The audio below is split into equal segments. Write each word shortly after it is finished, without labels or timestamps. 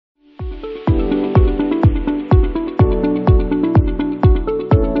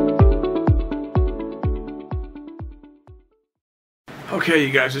Okay,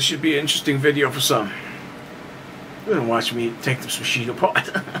 you guys, this should be an interesting video for some. You're gonna watch me take this machine apart.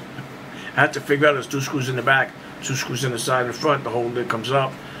 I had to figure out there's 2 screws in the back, 2 screws in the side and front. The whole lid comes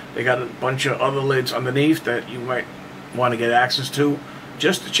up. They got a bunch of other lids underneath that you might want to get access to,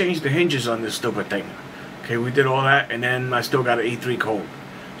 just to change the hinges on this stupid thing. Okay, we did all that, and then I still got an E-3 code.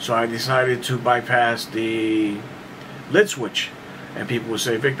 So I decided to bypass the lid switch. And people would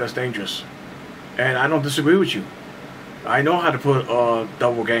say, Vic, that's dangerous. And I don't disagree with you. I know how to put a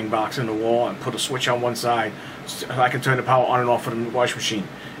double gang box in the wall and put a switch on one side so I can turn the power on and off for the wash machine.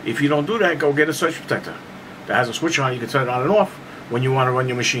 If you don't do that, go get a surge protector that has a switch on. You can turn it on and off when you want to run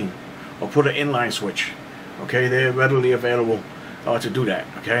your machine. Or put an inline switch. Okay, they're readily available to do that.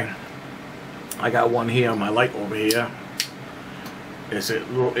 Okay, I got one here on my light over here. It's a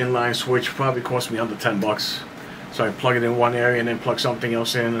little inline switch, probably cost me under 10 bucks. So I plug it in one area and then plug something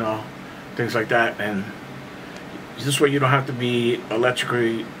else in, things like that. And this way you don't have to be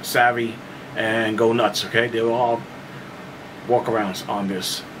electrically savvy and go nuts, okay? They're all walkarounds on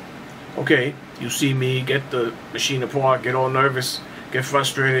this. Okay, you see me get the machine apart, get all nervous, get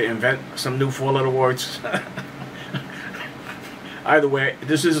frustrated, invent some new 4-letter words. Either way,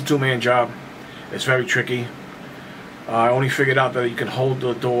 this is a 2-man job. It's very tricky. I only figured out that you can hold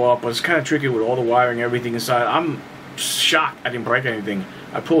the door up, but it's kind of tricky with all the wiring, everything inside. I'm shocked I didn't break anything.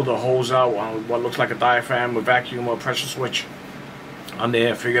 I pulled the hose out on what looks like a diaphragm, a vacuum, or a pressure switch on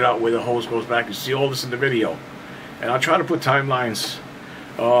there. Figured out where the hose goes back. You see all this in the video, and I'll try to put timelines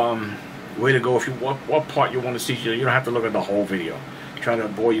where to go if you what part you want to see. You don't have to look at the whole video. Try to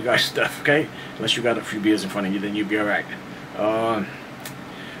bore you guys stuff, okay? Unless you got a few beers in front of you, then you'll be alright.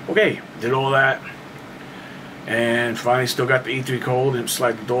 Okay, did all that. And finally still got the E-3 code and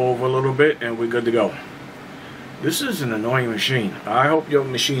slide the door over a little bit and we're good to go. This is an annoying machine. I hope your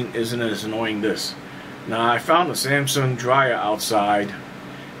machine isn't as annoying this. Now I found a Samsung dryer outside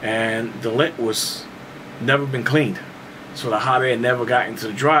and the lint was never been cleaned. So the hot air never got into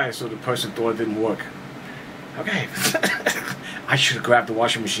the dryer, so the person thought it didn't work. Okay. I should have grabbed the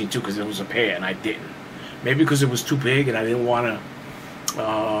washing machine too because it was a pair and I didn't. Maybe because it was too big and I didn't want to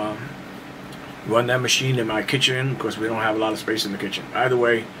run that machine in my kitchen because we don't have a lot of space in the kitchen. Either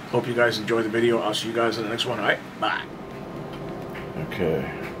way, hope you guys enjoyed the video. I'll see you guys in the next one. Alright, bye. Okay.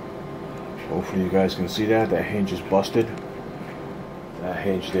 Hopefully you guys can see that. That hinge is busted. That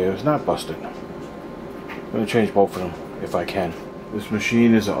hinge there is not busted. I'm going to change both of them if I can. This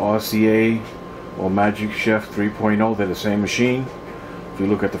machine is an RCA or Magic Chef 3.0. They're the same machine. If you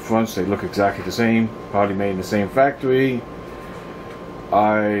look at the fronts, they look exactly the same. Probably made in the same factory.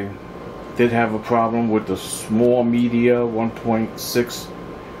 I did have a problem with the small media 1.6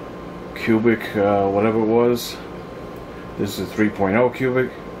 cubic whatever it was. This is 3.0 cubic,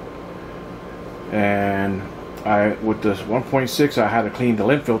 and with this 1.6 I had to clean the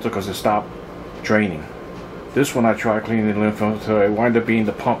lint filter because it stopped draining. This one I tried cleaning the lint filter, it wound up being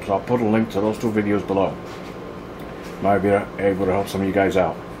the pump, so I'll put a link to those 2 videos below. Might be able to help some of you guys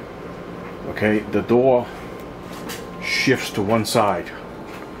out. Okay, the door shifts to one side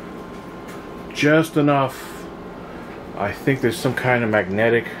just enough. I think there's some kind of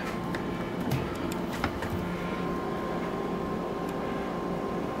magnetic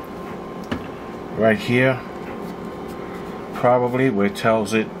right here, probably, where it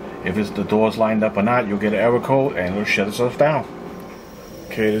tells it if it's the doors lined up or not. You'll get an error code and it'll shut itself down.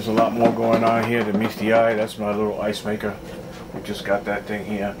 Okay, there's a lot more going on here that meets the eye. That's my little ice maker. We just got that thing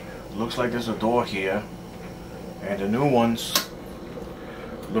here. Looks like there's a door here, and the new ones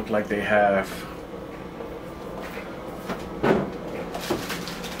look like they have a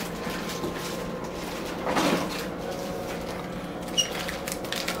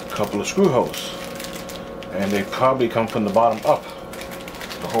couple of screw holes, and they probably come from the bottom up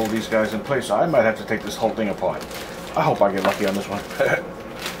to hold these guys in place. So I might have to take this whole thing apart. I hope I get lucky on this one.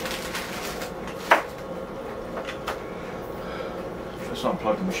 Let's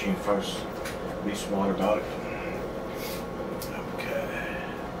unplug the machine first. Be smart about it. Okay.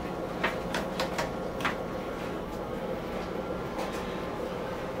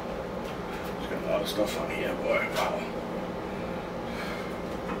 It's got a lot of stuff on here, boy. Wow.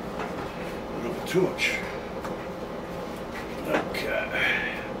 A little bit too much. Okay.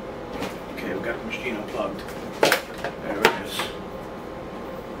 Okay, we got the machine unplugged. There it is.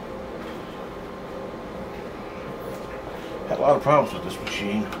 Had a lot of problems with this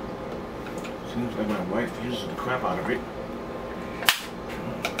machine. Seems like my wife uses the crap out of it.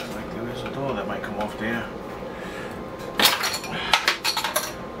 Looks like there is a door that might come off there.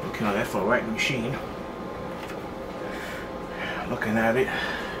 Looking at that for right in the machine. Looking at it.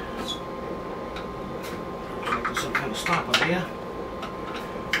 Looks like there's some kind of stopper there.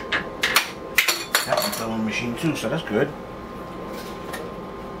 got my filling machine too, so that's good.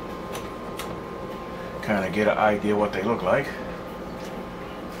 Kind of get an idea what they look like.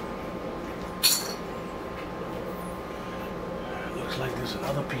 Looks like there's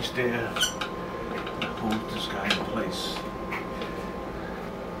another piece there that holds this guy in place.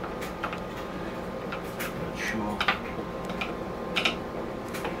 Not sure.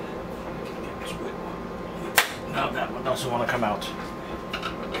 No, that one doesn't want to come out.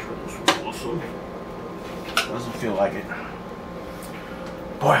 Also, doesn't feel like it.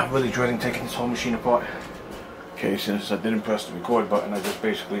 Boy, I'm really dreading taking this whole machine apart. Okay, since I didn't press the record button, I just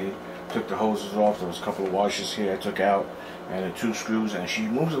basically took the hoses off. There was a couple of washers here I took out, and the 2 screws, and she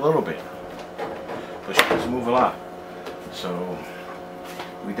moves a little bit, but she doesn't move a lot. So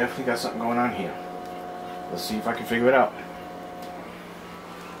we definitely got something going on here. Let's see if I can figure it out.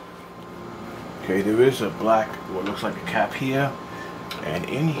 Okay, there is a black, what looks like a cap here, and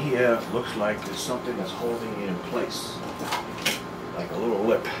in here looks like there's something that's holding it in place, like a little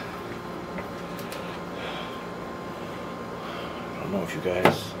lip. I don't know if you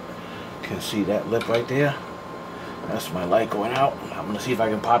guys can see that lip right there. That's my light going out. I'm going to see if I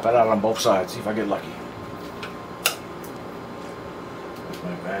can pop it out on both sides, see if I get lucky.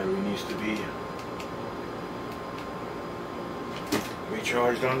 My battery needs to be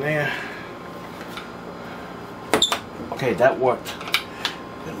recharged on there. Okay, that worked.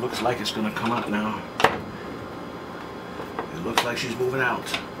 It looks like it's going to come out now. It looks like she's moving out.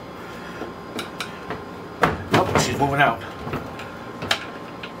 Oh, she's moving out.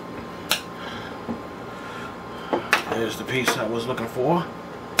 There's the piece I was looking for.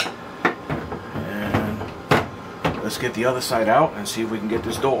 And let's get the other side out and see if we can get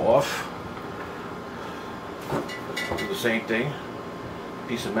this door off. Do the same thing.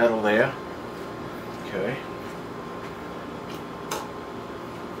 Piece of metal there. Okay.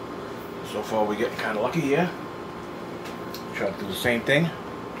 So far we're getting kind of lucky here. Try to do the same thing.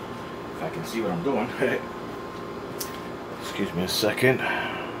 If I can see what I'm doing. Excuse me a second.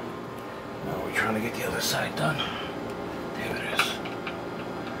 Now we're trying to get the other side done. There it is.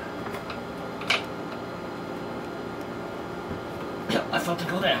 Yep, I felt it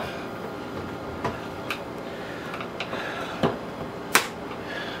go down.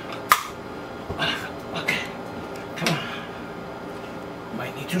 Okay, come on.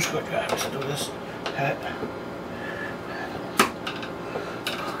 Might need 2 screwdrivers to do this. Okay.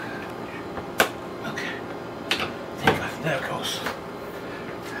 Take off. There it goes.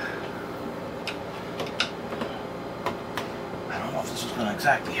 I don't know if this is going to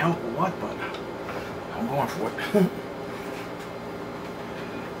exactly help or what, but I'm going for it.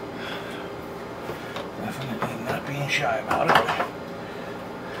 Definitely not being shy about it.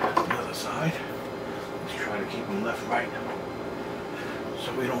 The other side. Let's try to keep them left, right,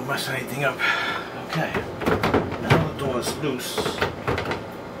 so we don't mess anything up. Okay, now the door is loose.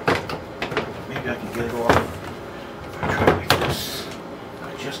 Maybe I can get it off if I try like this. I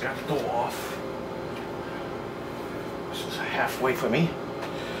just got the door off. This is halfway for me.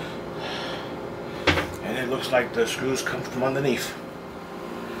 And it looks like the screws come from underneath.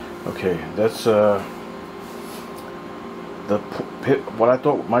 Okay, that's what I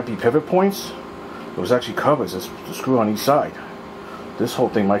thought might be pivot points. It was actually covers. It's the screw on each side. This whole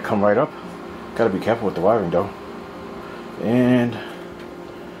thing might come right up. Gotta be careful with the wiring though. And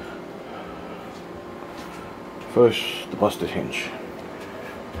first, the busted hinge.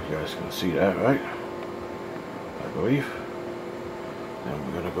 You guys can see that, right? I believe. Then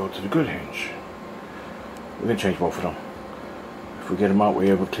we're gonna go to the good hinge. We're gonna change both of them. If we get them out,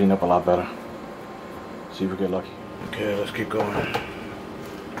 we're able to clean up a lot better. See if we get lucky. Okay, let's keep going.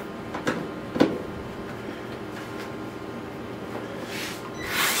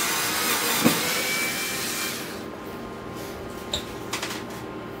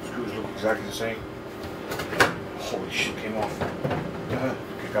 Screws look exactly the same. Holy shit, came off.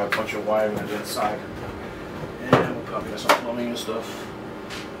 Kick out a bunch of wiring on the inside. And we'll probably got some plumbing and stuff.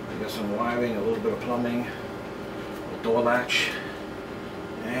 We got some wiring, a little bit of plumbing, a door latch,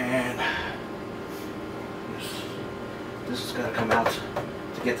 and this is going to come out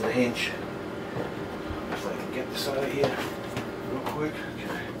to get to the hinge. If I can get this out of here real quick.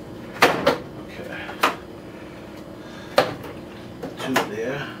 Okay. The tube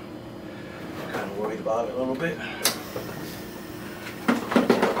there. I'm kind of worried about it a little bit.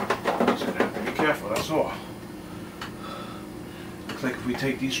 Just going to have to be careful, that's all. Looks like if we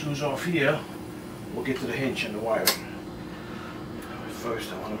take these screws off here, we'll get to the hinge and the wiring.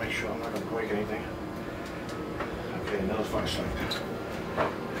 First, I want to make sure I'm not going to break anything. Okay, another flashlight.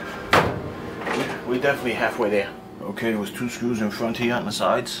 We're definitely halfway there. Okay, there was 2 screws in front here on the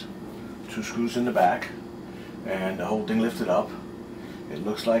sides. 2 screws in the back, and the whole thing lifted up. It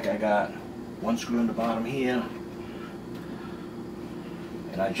looks like I got 1 screw in the bottom here,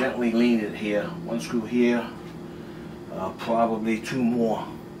 and I gently leaned it here. 1 screw here, probably 2 more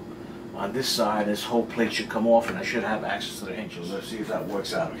on this side. This whole plate should come off, and I should have access to the hinges. Let's see if that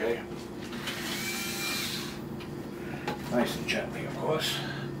works out, okay? Nice and gently, of course.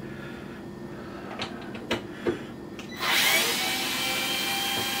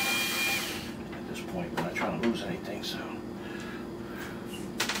 At this point, we're not trying to lose anything, so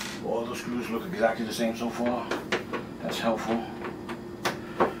all the screws look exactly the same so far. That's helpful.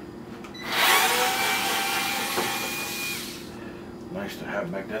 Nice to have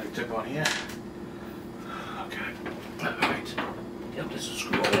magnetic tip on here. Okay. Alright. Yep, this is a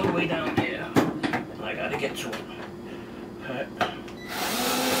screw all the way down there. And I gotta get to it. Alright.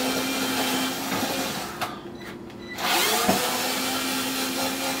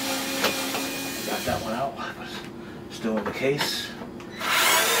 Got that one out, but still in the case.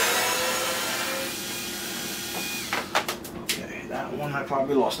 Okay, that one, I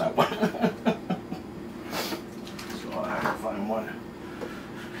probably lost that one. So I have to find one.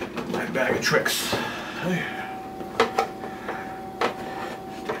 My bag of tricks. Hey.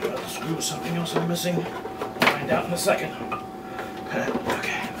 Take another screw or something else I'm missing. Find out in a second. Okay,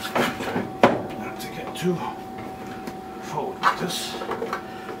 let's go. Not to get too forward with this.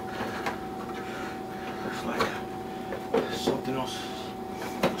 Looks like something else.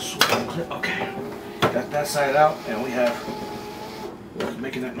 Okay, got that side out, and we have what's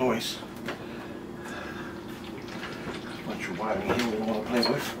making that noise. Bunch of wiring here we don't want to play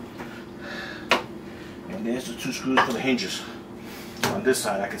with. And there's the 2 screws for the hinges. On this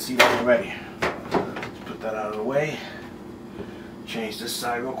side, I can see that already. Let's put that out of the way. Change this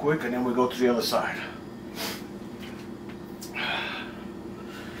side real quick, and then we go to the other side.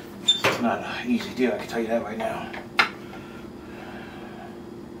 It's not an easy deal, I can tell you that right now.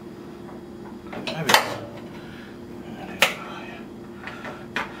 There we go.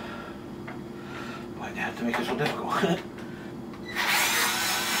 Why'd they have to make it so difficult?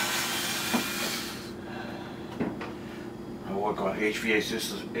 Work on HVAC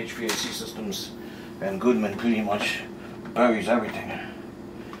systems, and Goodman pretty much buries everything.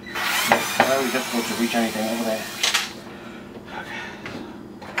 It's very difficult to reach anything over there.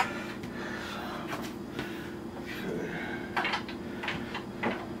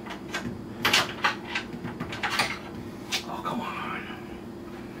 Oh, come on.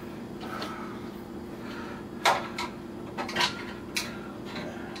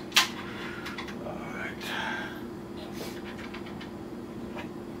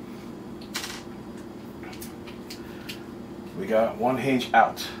 We got 1 hinge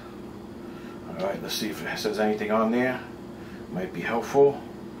out. Alright, let's see if it says anything on there. Might be helpful.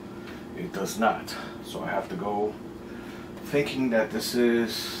 It does not. So I have to go thinking that this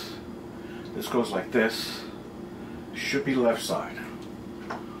goes like this. Should be left side.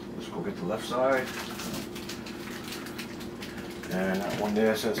 Let's go get the left side. And that one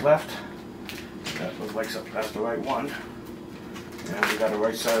there says left. That looks like that's the right one. And we got a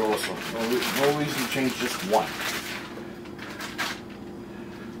right side also. No reason to change just one.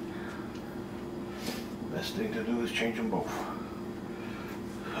 Best thing to do is change them both.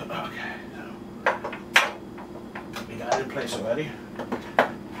 Okay, so we got it in place already.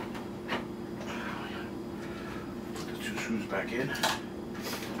 Put the 2 screws back in.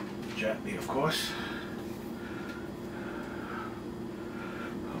 Gently, of course.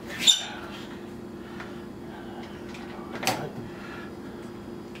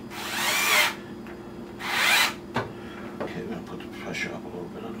 Okay, we're going to put the pressure up a little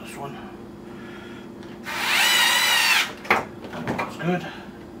bit on this one. Good.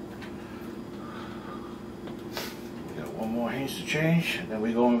 We got 1 more hinge to change, and then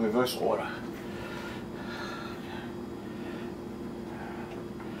we go in reverse order.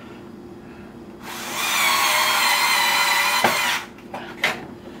 Okay.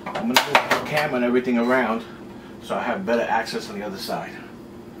 I'm going to move the camera and everything around so I have better access on the other side.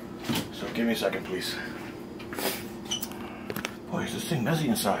 So give me a second, please. Boy, is this thing messy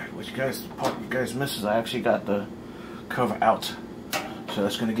inside. What the part you guys miss is I actually got the cover out. So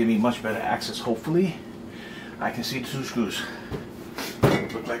that's going to give me much better access, hopefully. I can see the 2 screws.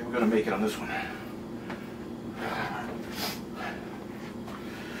 Look like we're going to make it on this one.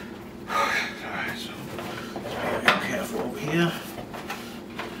 Alright, so let's be careful over here.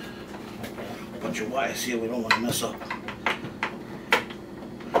 Bunch of wires here we don't want to mess up.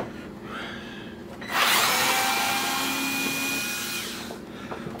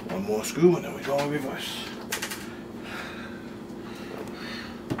 One more screw and then we go in reverse.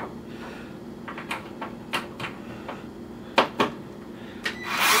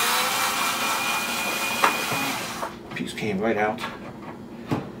 screws came right out. See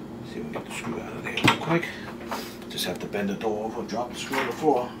if we can get the screw out of there real quick. Just have to bend the door over, drop the screw on the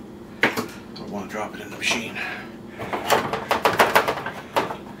floor. I want to drop it in the machine.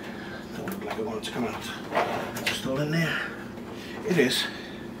 Don't look like I want it to come out. It's still in there. It is.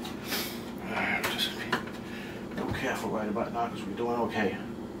 Just be real careful right about now because we're doing okay.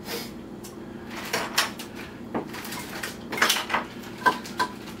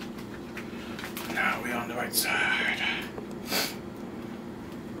 Now we're on the right side.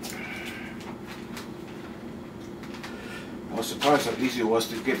 I was surprised how easy it was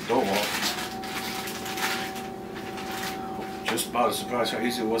to get the door off. Just about as surprised how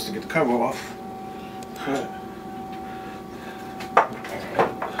easy it was to get the cover off.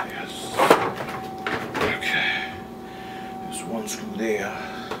 Yes. Okay. There's one screw there.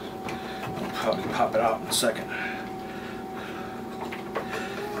 I'll probably pop it out in a second.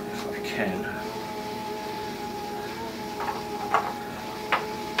 If I can.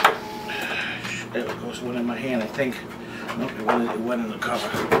 There it goes, one in my hand, I think. Nope, it went in the cover.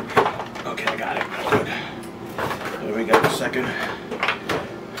 Okay, I got it. Good. There we got the second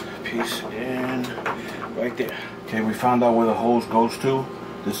piece in right there. Okay, we found out where the hose goes to.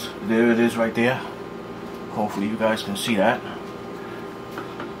 There it is right there. Hopefully you guys can see that.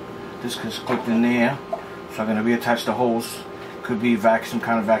 This is clipped in there. So I'm going to reattach the hose. Could be some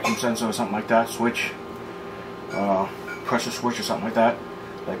kind of vacuum sensor or something like that. Switch. Pressure switch or something like that.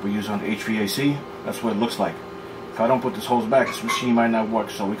 Like we use on the HVAC. That's what it looks like. If I don't put this hose back, this machine might not work.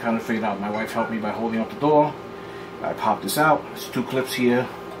 So we kind of figured out. My wife helped me by holding up the door. I pop this out. There's two clips here.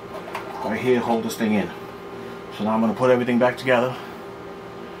 Right here, hold this thing in. So now I'm going to put everything back together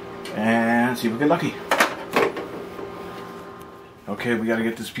and see if we get lucky. Okay, we got to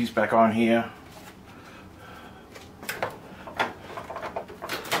get this piece back on here.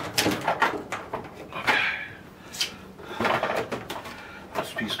 Okay.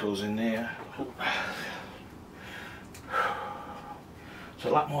 This piece goes in there. It's a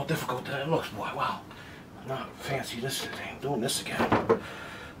lot more difficult than it looks, boy. Wow. I'm not fancy this thing. Doing this again.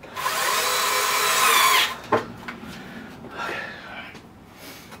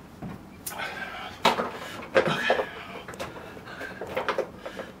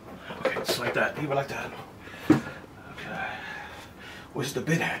 Okay, just like that. Leave it like that. Okay. Where's the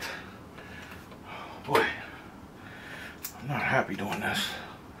bit at? Boy, I'm not happy doing this.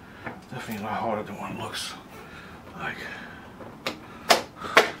 Definitely a lot harder than what it looks like.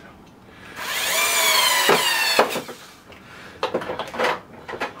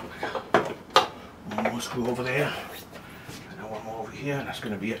 Screw over there, and then one more over here, and that's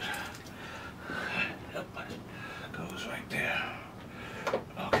going to be it. Yep, goes right there.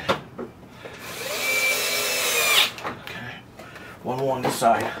 Okay. Okay. One more on this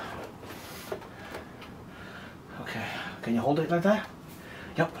side. Okay. Can you hold it like that?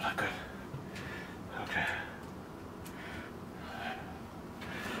 Yep, good. Okay.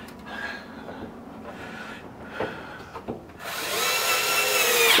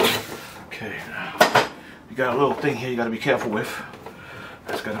 Okay, now. You got a little thing here you got to be careful with.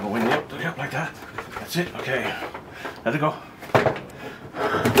 That's going to go in there. Yep, like that. That's it. Okay. Let it go.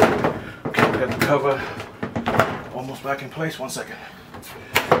 Okay, we got the cover almost back in place. 1 second.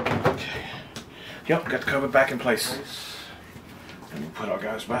 Okay. Yep, got the cover back in place. And we put our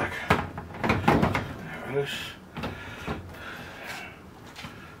guys back. There it is. I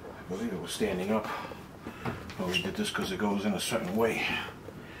believe it was standing up. Oh, we did this because it goes in a certain way.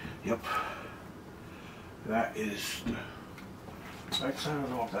 Yep. That is the right side. I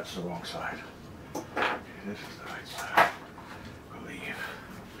don't know if that's the wrong side. Okay, this is the right side, I believe.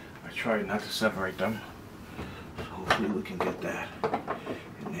 I tried not to separate them. So hopefully we can get that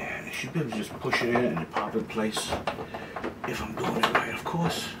in there. And I should be able to just push it in and pop in place. If I'm doing it right, of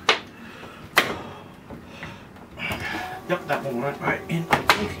course. Yep, that one went right in.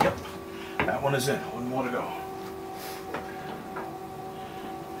 Yep, that one is in. One more to go.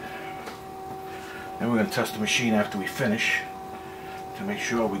 Then we're going to test the machine after we finish to make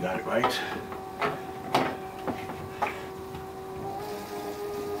sure we got it right.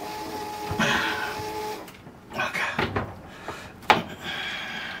 Okay.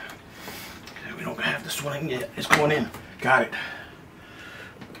 We don't have this one in yet. It's going in. Got it.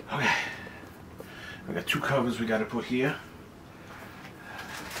 Okay. We got two covers we got to put here.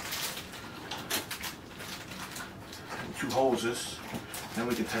 And two hoses. Then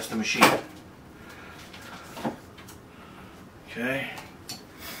we can test the machine. Okay,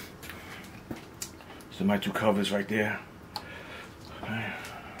 so my two covers right there. Okay.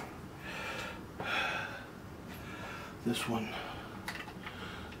 This one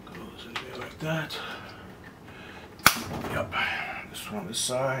goes in there like that. up. This one on this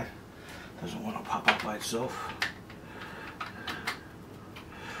side doesn't want to pop up by itself.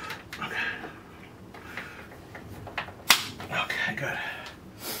 Okay. Okay, good.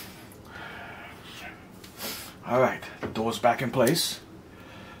 Alright, the door's back in place.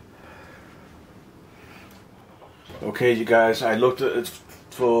 Okay, you guys, I looked at it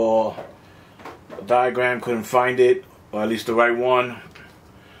for a diagram, couldn't find it, or at least the right one.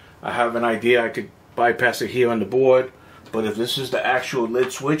 I have an idea I could bypass it here on the board, but if this is the actual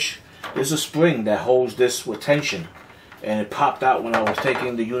lid switch, there's a spring that holds this with tension, and it popped out when I was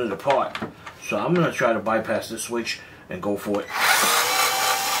taking the unit apart. So I'm going to try to bypass this switch and go for it.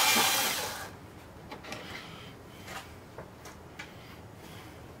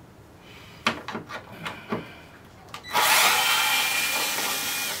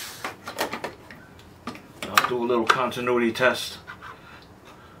 I'll do a little continuity test.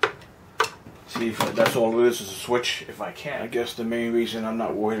 See if that's all it is a switch. If I can, I guess the main reason I'm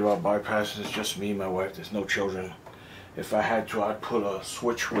not worried about bypassing is just me and my wife. There's no children. If I had to, I'd put a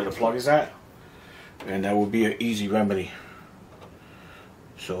switch where the plug is at, and that would be an easy remedy.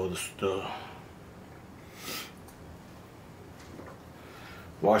 So the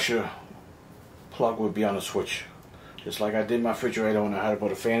washer plug would be on the switch, just like I did my refrigerator when I had to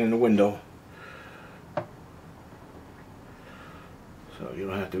put a fan in the window. So you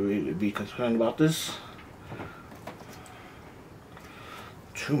don't have to really be concerned about this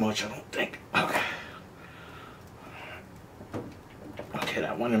too much, I don't think. Okay. Okay,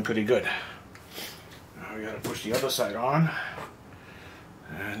 that went in pretty good. Now we gotta push the other side on,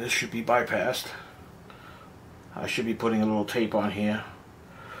 and this should be bypassed. I should be putting a little tape on here,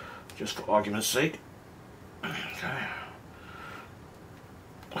 just for argument's sake. Okay.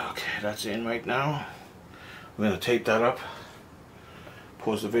 Okay, that's in right now. I'm gonna tape that up.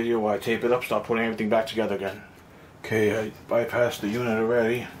 Pause the video while I tape it up, start putting everything back together again. Okay, I bypassed the unit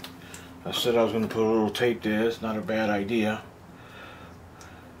already. I said I was going to put a little tape there. It's not a bad idea.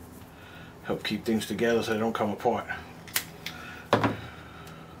 Help keep things together so they don't come apart.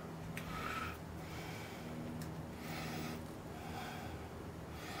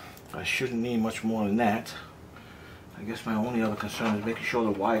 I shouldn't need much more than that. I guess my only other concern is making sure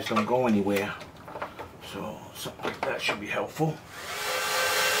the wires don't go anywhere. So something like that should be helpful.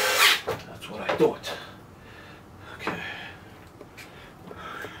 That's what I thought. Okay.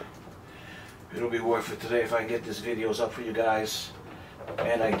 It'll be worth it today if I can get these videos up for you guys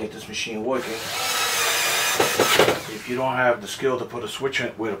and I can get this machine working. If you don't have the skill to put a switch in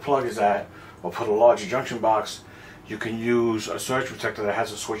where the plug is at, or put a larger junction box, you can use a surge protector that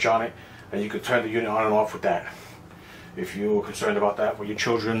has a switch on it, and you can turn the unit on and off with that. If you're concerned about that with your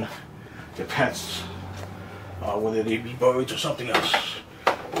children, depends whether they be buried or something else.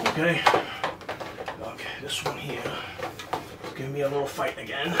 Okay, okay, this one here, give me a little fight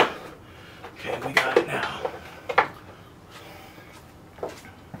again. Okay, we got it now.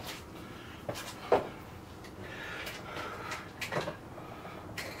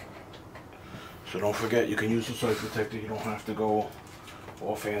 So don't forget, you can use the surge protector. You don't have to go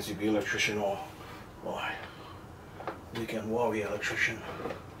all fancy, be electrician or weekend warrior electrician.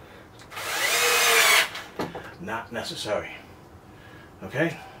 Not necessary.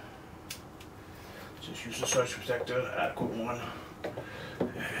 Okay? Just use the surge protector, adequate one,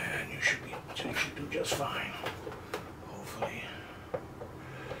 and you should do just fine. Hopefully.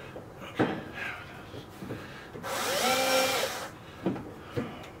 Okay.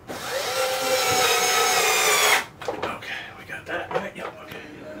 Okay, we got that right. Yep.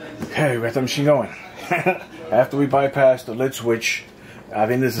 Okay. Okay, we got the machine going. After we bypass the lid switch, I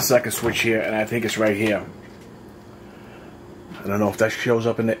think there's a second switch here, and I think it's right here. I don't know if that shows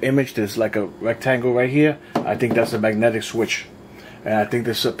up in the image. There's like a rectangle right here. I think that's a magnetic switch. And I think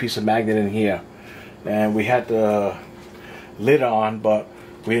there's a piece of magnet in here. And we had the lid on, but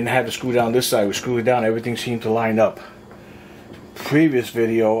we didn't have to screw down this side. We screwed it down. Everything seemed to line up. Previous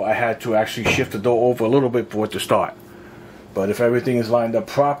video, I had to actually shift the door over a little bit for it to start. But if everything is lined up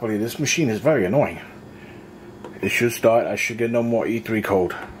properly, this machine is very annoying. It should start. I should get no more E-3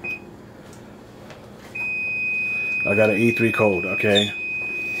 code. I got an E-3 code, okay.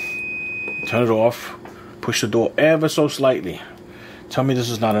 Turn it off. Push the door ever so slightly. Tell me this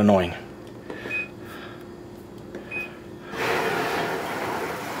is not annoying.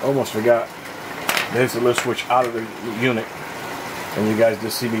 Almost forgot. There's the lift switch out of the unit. And you guys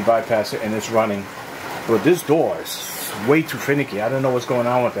just see me bypass it and it's running. But this door is way too finicky. I don't know what's going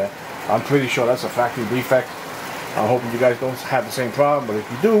on with that. I'm pretty sure that's a factory defect. I'm hoping you guys don't have the same problem. But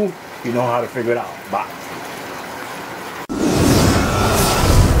if you do, you know how to figure it out. Bye.